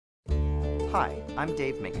Hi, I'm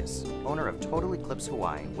Dave Minkus, owner of Total Eclipse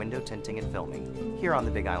Hawaii Window Tinting and Filming here on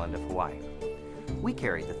the Big Island of Hawaii. We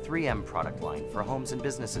carry the 3M product line for homes and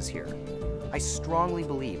businesses here. I strongly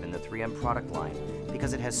believe in the 3M product line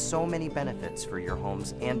because it has so many benefits for your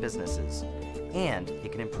homes and businesses, and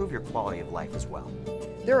it can improve your quality of life as well.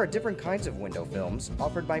 There are different kinds of window films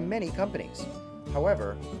offered by many companies.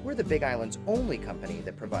 However, we're the Big Island's only company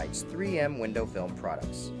that provides 3M window film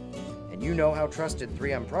products. And you know how trusted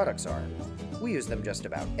 3M products are. We use them just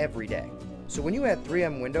about every day. So when you add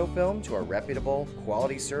 3M window film to our reputable,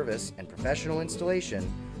 quality service and professional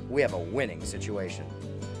installation, we have a winning situation.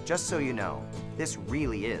 Just so you know, this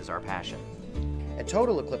really is our passion. At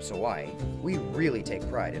Total Eclipse Hawaii, we really take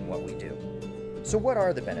pride in what we do. So what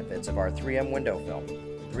are the benefits of our 3M window film?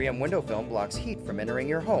 3M window film blocks heat from entering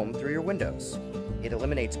your home through your windows. It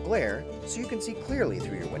eliminates glare so you can see clearly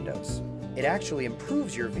through your windows. It actually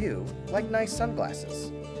improves your view like nice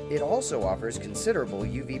sunglasses. It also offers considerable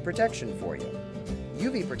UV protection for you.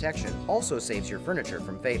 UV protection also saves your furniture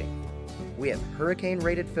from fading. We have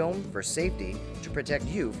hurricane-rated film for safety to protect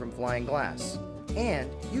you from flying glass.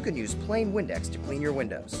 And you can use plain Windex to clean your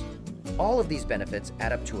windows. All of these benefits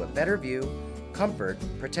add up to a better view, comfort,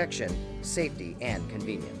 protection, safety, and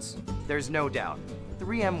convenience. There's no doubt,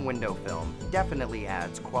 3M window film definitely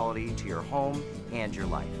adds quality to your home and your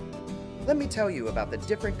life. Let me tell you about the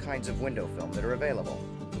different kinds of window film that are available.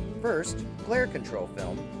 First, glare control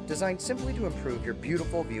film, designed simply to improve your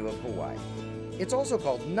beautiful view of Hawaii. It's also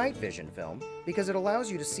called night vision film because it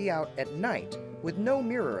allows you to see out at night with no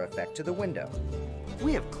mirror effect to the window.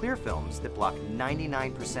 We have clear films that block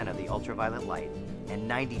 99% of the ultraviolet light and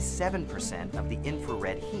 97% of the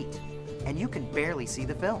infrared heat, and you can barely see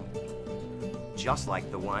the film. Just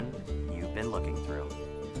like the one you've been looking through.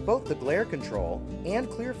 Both the glare control and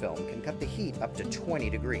clear film can cut the heat up to 20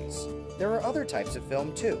 degrees. There are other types of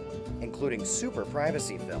film too, including super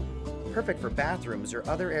privacy film, perfect for bathrooms or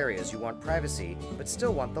other areas you want privacy but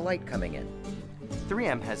still want the light coming in.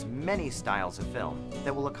 3M has many styles of film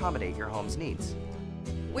that will accommodate your home's needs.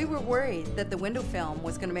 We were worried that the window film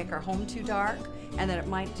was going to make our home too dark and that it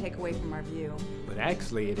might take away from our view. But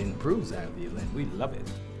actually it improves our view and we love it.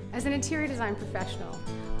 As an interior design professional,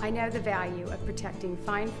 I know the value of protecting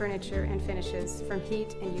fine furniture and finishes from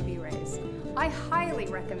heat and UV rays. I highly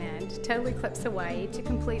recommend Total Eclipse Hawaii to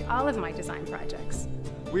complete all of my design projects.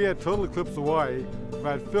 We at Total Eclipse Hawaii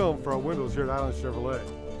provide film for our windows here at Island Chevrolet.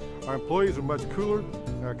 Our employees are much cooler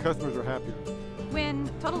and our customers are happier. When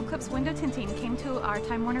Total Eclipse Window Tinting came to our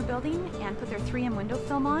Time Warner building and put their 3M window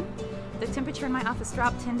film on, the temperature in my office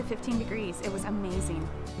dropped 10 to 15 degrees. It was amazing.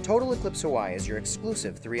 Total Eclipse Hawaii is your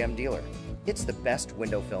exclusive 3M dealer. It's the best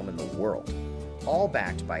window film in the world, all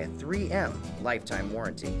backed by a 3M lifetime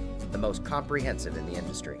warranty, the most comprehensive in the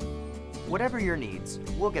industry. Whatever your needs,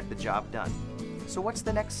 we'll get the job done. So what's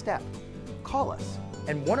the next step? Call us,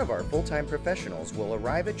 and one of our full-time professionals will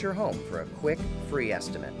arrive at your home for a quick, free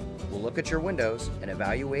estimate. We'll look at your windows and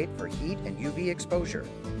evaluate for heat and UV exposure.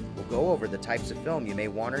 We'll go over the types of film you may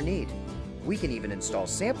want or need. We can even install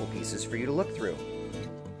sample pieces for you to look through.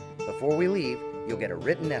 Before we leave, you'll get a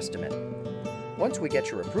written estimate. Once we get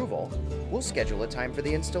your approval, we'll schedule a time for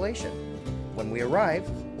the installation. When we arrive,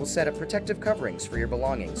 we'll set up protective coverings for your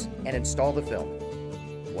belongings and install the film.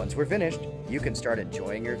 Once we're finished, you can start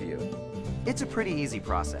enjoying your view. It's a pretty easy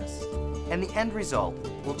process, and the end result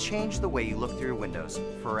will change the way you look through your windows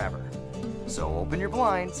forever. So open your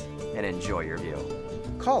blinds and enjoy your view.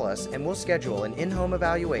 Call us and we'll schedule an in-home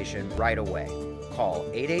evaluation right away. Call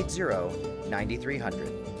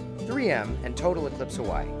 880-9300. 3M and Total Eclipse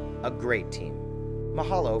Hawaii, a great team.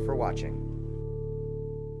 Mahalo for watching.